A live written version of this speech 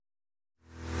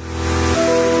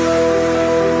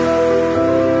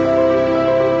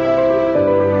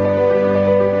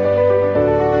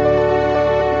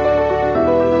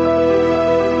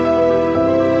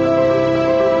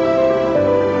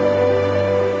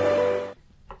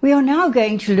We are now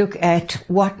going to look at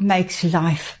what makes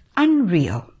life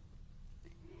unreal.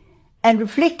 And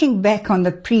reflecting back on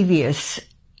the previous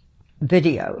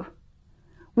video,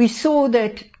 we saw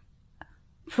that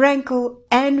Shantall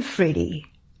and Freddie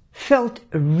felt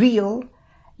real,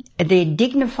 their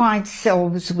dignified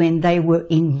selves when they were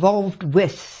involved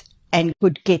with and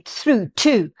could get through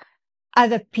to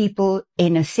other people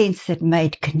in a sense that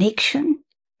made connection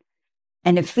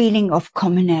and a feeling of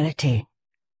commonality.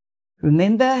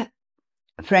 Remember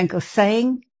Shantall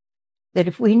saying that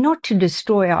if we're not to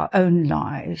destroy our own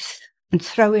lives and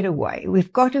throw it away,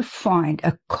 we've got to find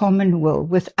a common will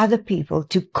with other people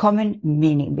to common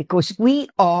meaning, because we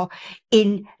are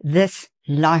in this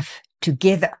life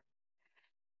together.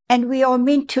 And we are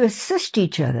meant to assist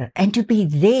each other and to be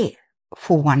there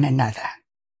for one another.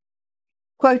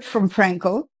 Quote from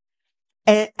Shantall,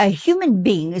 a human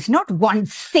being is not one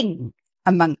thing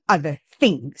among other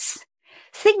things.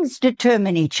 Things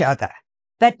determine each other,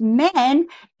 but man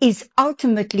is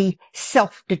ultimately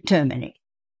self-determining.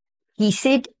 He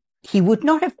said he would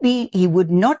not be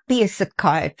a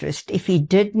psychiatrist if he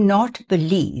did not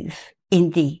believe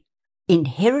in the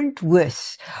inherent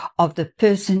worth of the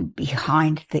person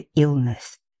behind the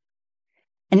illness.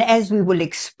 And as we will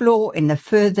explore in the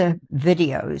further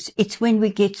videos, it's when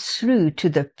we get through to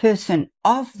the person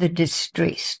of the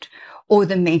distressed or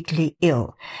the mentally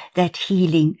ill that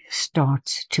healing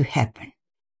starts to happen.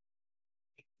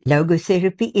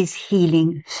 Logotherapy is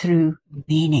healing through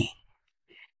meaning,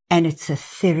 and it's a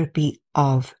therapy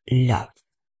of love.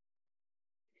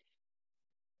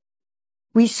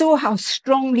 We saw how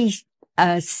strongly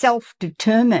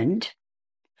self-determined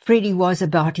Freddie was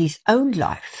about his own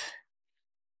life,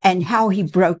 and how he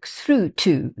broke through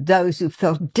to those who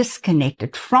felt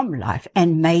disconnected from life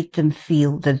and made them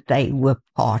feel that they were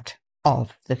part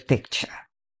of the picture.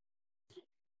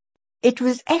 It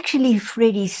was actually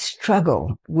Freddie's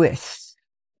struggle with,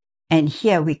 and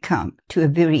here we come to a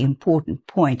very important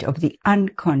point of the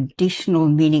unconditional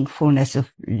meaningfulness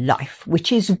of life,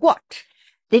 which is what?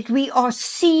 That we are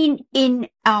seen in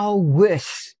our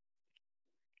worth.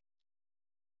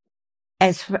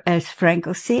 As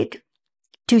Shantall said,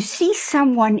 to see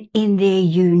someone in their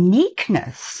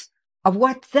uniqueness of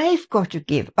what they've got to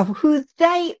give, of who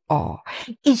they are,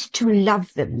 is to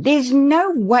love them. There's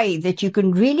no way that you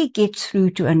can really get through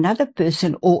to another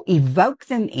person or evoke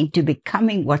them into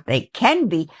becoming what they can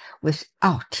be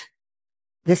without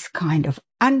this kind of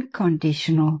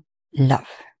unconditional love.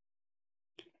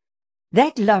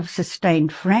 That love sustained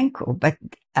Shantall, but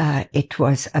it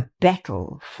was a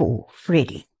battle for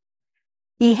Freddie.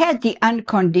 He had the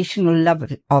unconditional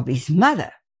love of his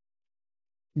mother,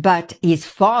 but his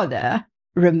father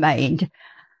remained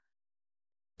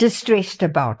distressed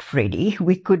about Freddie.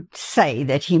 We could say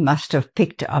that he must have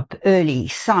picked up early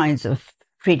signs of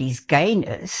Freddie's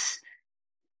gayness,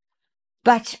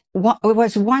 but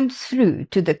was won through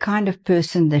to the kind of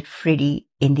person that Freddie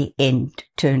in the end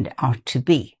turned out to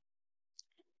be.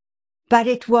 But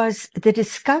it was the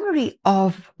discovery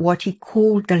of what he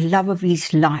called the love of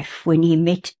his life when he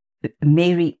met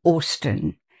Mary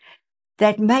Austin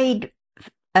that made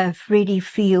Freddie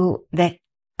feel that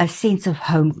a sense of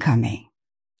homecoming.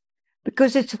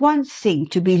 Because it's one thing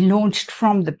to be launched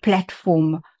from the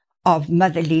platform of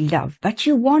motherly love, but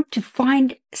you want to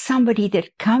find somebody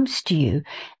that comes to you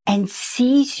and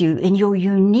sees you in your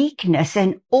uniqueness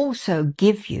and also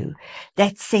give you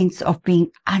that sense of being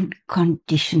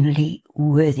unconditionally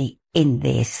worthy in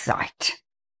their sight.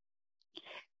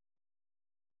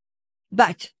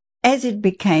 But as it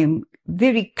became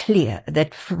very clear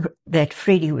that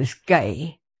Freddie was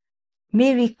gay,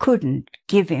 Mary couldn't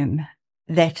give him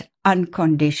that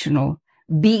unconditional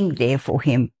being there for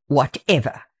him,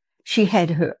 whatever. She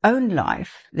had her own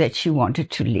life that she wanted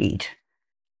to lead.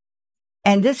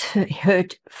 And this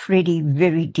hurt Freddie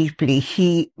very deeply.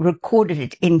 He recorded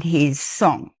it in his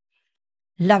song,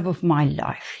 Love of My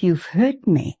Life. You've hurt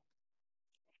me.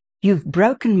 You've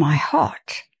broken my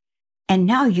heart. And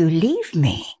now you leave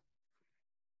me.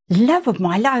 Love of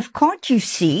my life, can't you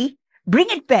see? Bring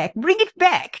it back, bring it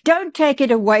back. Don't take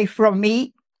it away from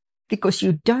me, because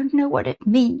you don't know what it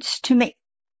means to me.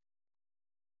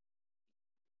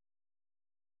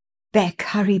 Back,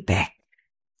 hurry back.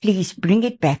 Please bring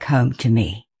it back home to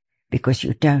me, because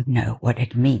you don't know what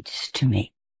it means to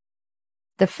me.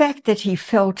 The fact that he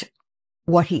felt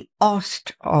what he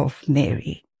asked of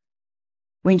Mary,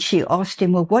 when she asked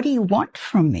him, well, what do you want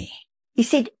from me? He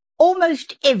said,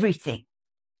 almost everything.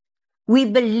 We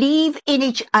believe in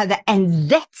each other, and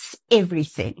that's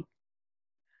everything.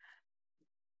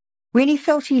 When he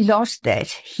felt he lost that,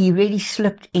 he really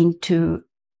slipped into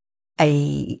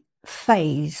a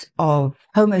phase of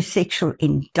homosexual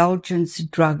indulgence,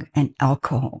 drug and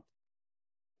alcohol.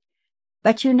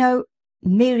 But you know,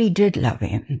 Mary did love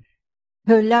him.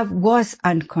 Her love was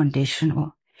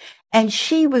unconditional. And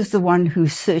she was the one who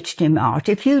searched him out.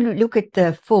 If you look at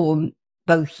the film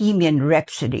Bohemian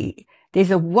Rhapsody,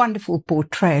 there's a wonderful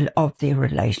portrayal of their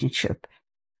relationship.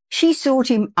 She sought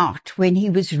him out when he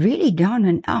was really down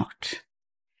and out.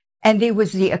 And there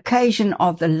was the occasion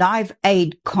of the Live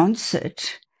Aid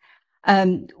concert,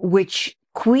 which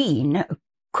Queen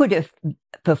could have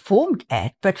performed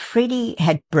at, but Freddie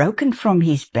had broken from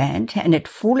his band and had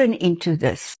fallen into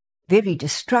this very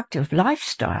destructive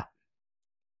lifestyle.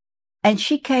 And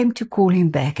she came to call him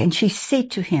back, and she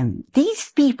said to him,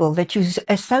 these people that you're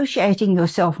associating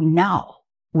yourself now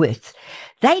with,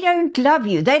 they don't love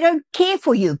you. They don't care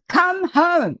for you. Come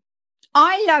home.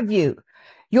 I love you.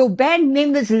 Your band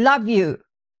members love you.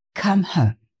 Come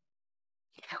home.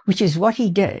 Which is what he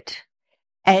did.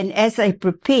 And as they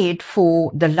prepared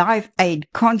for the Live Aid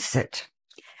concert,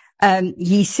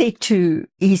 he said to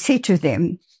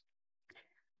them,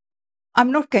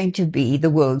 I'm not going to be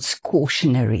the world's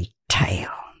cautionary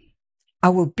tale. I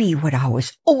will be what I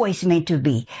was always meant to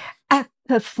be, a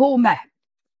performer.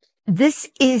 This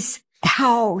is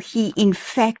how he, in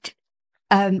fact,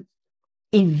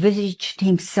 envisaged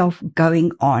himself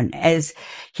going on, as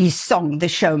his song, The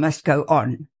Show Must Go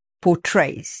On,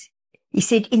 portrays. He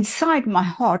said, inside my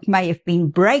heart may have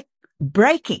been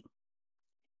breaking.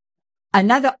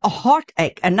 Another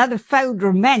heartache, another failed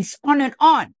romance, on and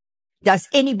on. Does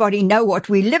anybody know what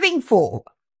we're living for?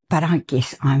 But I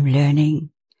guess I'm learning.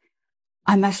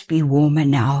 I must be warmer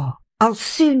now. I'll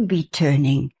soon be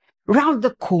turning round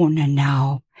the corner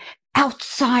now.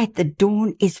 Outside the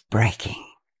dawn is breaking.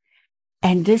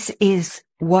 And this is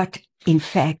what, in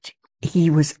fact, he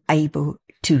was able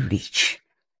to reach.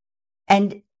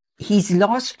 And his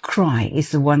last cry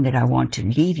is the one that I want to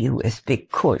leave you with,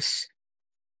 because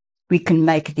we can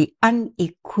make the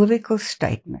unequivocal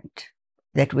statement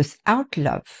that without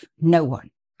love, no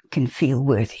one can feel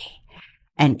worthy.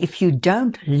 And if you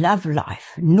don't love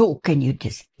life, nor can you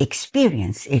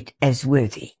experience it as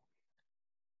worthy.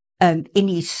 In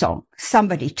his song,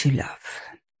 Somebody to Love,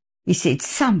 he said,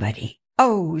 somebody,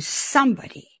 oh,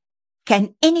 somebody,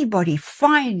 can anybody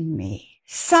find me?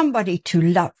 Somebody to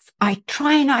love. I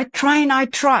try and I try and I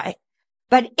try,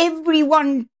 but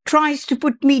everyone tries to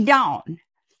put me down.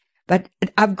 But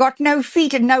I've got no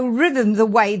feet and no rhythm the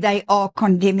way they are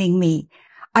condemning me.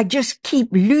 I just keep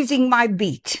losing my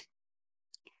beat.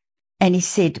 And he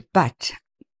said, but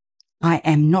I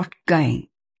am not going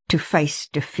to face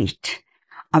defeat.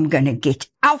 I'm going to get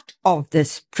out of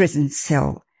this prison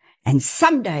cell, and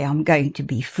someday I'm going to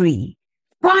be free.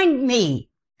 Find me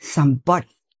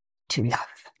somebody to love.